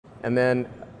And then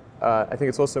I think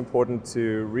it's also important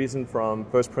to reason from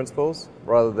first principles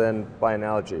rather than by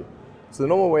analogy. So the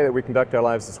normal way that we conduct our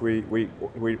lives is we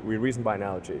reason by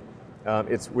analogy.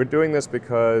 We're doing this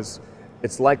because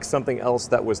it's like something else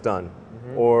that was done,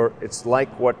 or it's like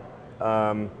what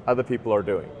other people are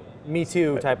doing. Me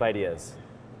Too type ideas.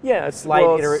 Yeah, Slight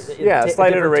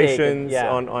iterations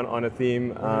yeah. on a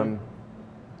theme,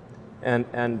 and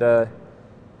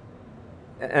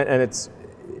it's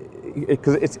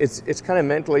kind of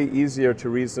mentally easier to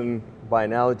reason by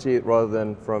analogy rather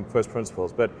than from first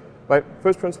principles. But by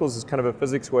first principles is kind of a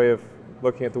physics way of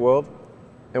looking at the world,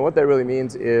 and what that really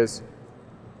means is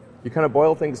you kind of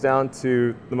boil things down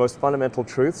to the most fundamental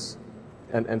truths,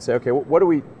 and say, okay, what are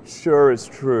we sure is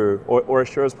true, or as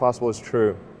sure as possible is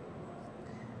true,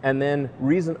 and then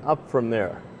reason up from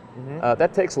there.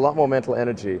 That takes a lot more mental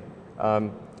energy.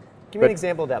 Give me an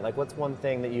example of that. Like, what's one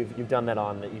thing that you've done that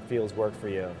on that you feel has worked for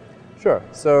you? Sure.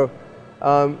 So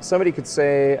somebody could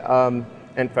say,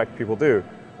 in fact people do,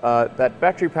 that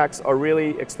battery packs are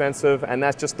really expensive and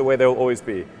that's just the way they'll always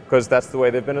be, because that's the way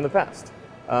they've been in the past.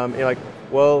 You're like,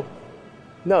 well,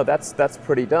 no, that's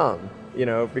pretty dumb,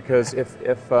 because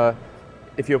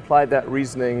if you applied that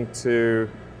reasoning to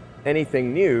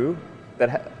anything new,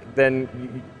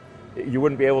 then you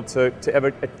wouldn't be able to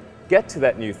ever get to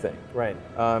that new thing. Right.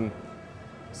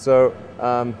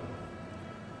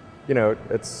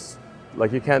 It's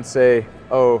like you can't say,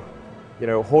 oh,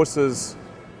 horses,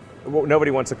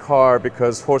 nobody wants a car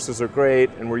because horses are great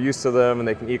and we're used to them and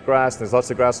they can eat grass and there's lots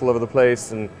of grass all over the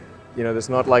place, and there's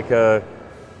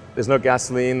there's no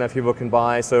gasoline that people can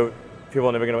buy, so people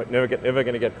are never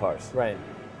going to get cars. Right.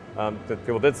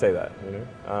 People did say that.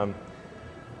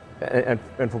 And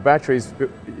for batteries,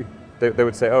 they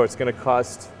would say, oh, it's going to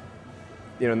cost,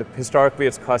 historically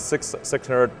it's cost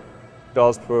 $600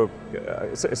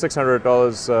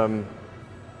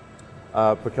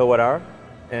 per kilowatt hour,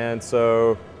 and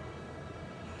so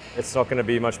it's not going to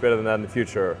be much better than that in the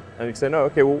future. And you say, no,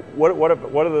 okay, well, what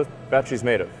are the batteries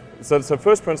made of? So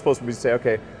first principles would be to say,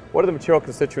 okay, what are the material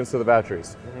constituents of the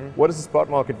batteries? What is the spot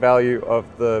market value of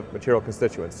the material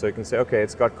constituents? So you can say, okay,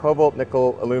 it's got cobalt,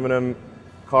 nickel, aluminum,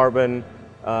 carbon,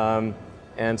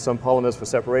 and some polymers for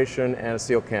separation, and a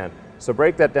steel can. So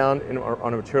break that down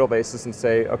on a material basis and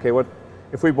say, okay,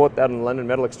 if we bought that on the London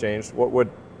Metal Exchange, what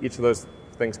would each of those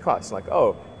things cost? Like,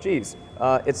 oh, geez,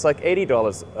 it's like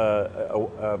 $80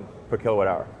 per kilowatt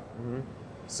hour.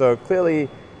 So clearly,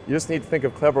 you just need to think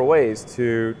of clever ways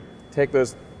to take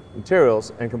those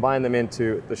materials and combine them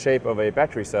into the shape of a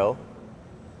battery cell,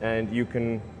 and you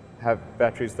can have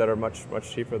batteries that are much, much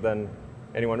cheaper than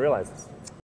anyone realizes.